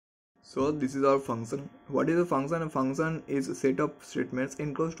So this is our function. What is a function? A function is a set of statements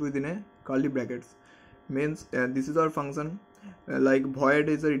enclosed within a curly brackets. Means this is our function. Like void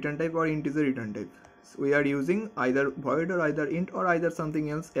is a return type or int is a return type. So we are using either void or either int or either something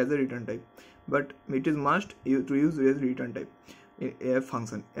else as a return type. But it is must to use as return type a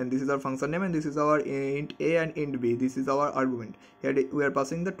function. And this is our function name, and this is our int a and int b. This is our argument. Here we are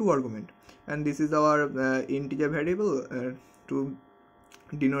passing the two argument, and this is our integer variable to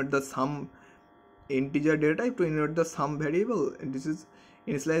denote the sum, integer data type to denote the sum variable, and this is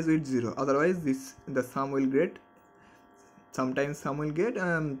initialized with 0. Otherwise the sum will get, sometimes sum will get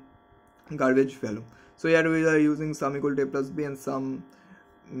garbage value. So here we are using sum equal to a plus b and sum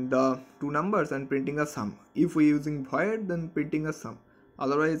the two numbers and printing a sum. If we using void, then printing a sum.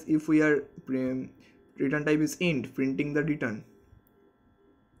 Otherwise, if we are return type is int, printing the return.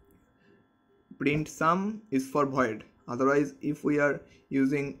 Print sum is for void. Otherwise, if we are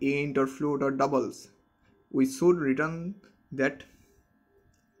using int or float or doubles, we should return that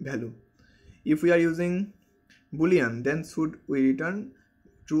value. If we are using boolean, then should we return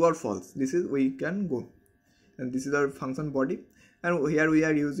true or false. This is we can go, and this is our function body. And here we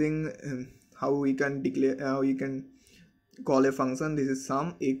are using how we can declare, how we can call a function. This is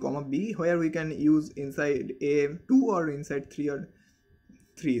sum a comma b, where we can use inside a 2 or inside 3 or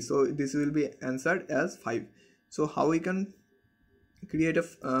 3. So this will be answered as 5. So how we can create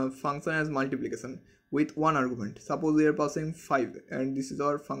a function as multiplication with one argument. Suppose we are passing 5, and this is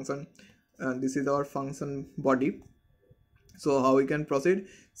our function, this is our function body. So how we can proceed?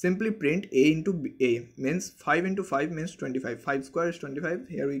 Simply print a into b. A means 5 into 5 means 25. 5 square is 25.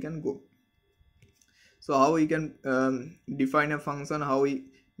 Here we can go. So how we can define a function? How we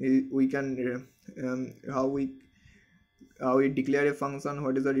can how we declare a function?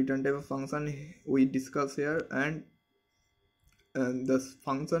 What is the return type of function? We discuss here, and this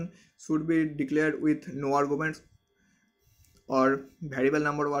function should be declared with no arguments or variable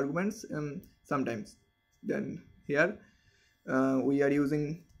number of arguments sometimes. Then here we are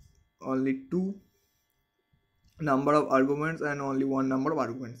using only 2 number of arguments and only 1 number of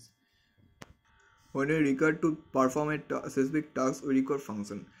arguments. When we require to perform a specific task, we require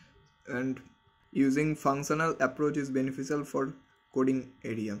function, and using functional approach is beneficial for coding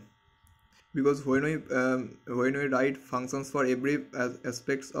area, because when we write functions for every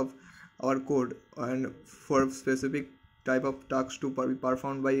aspects of our code and for specific type of tasks to be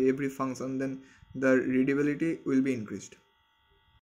performed by every function, then the readability will be increased.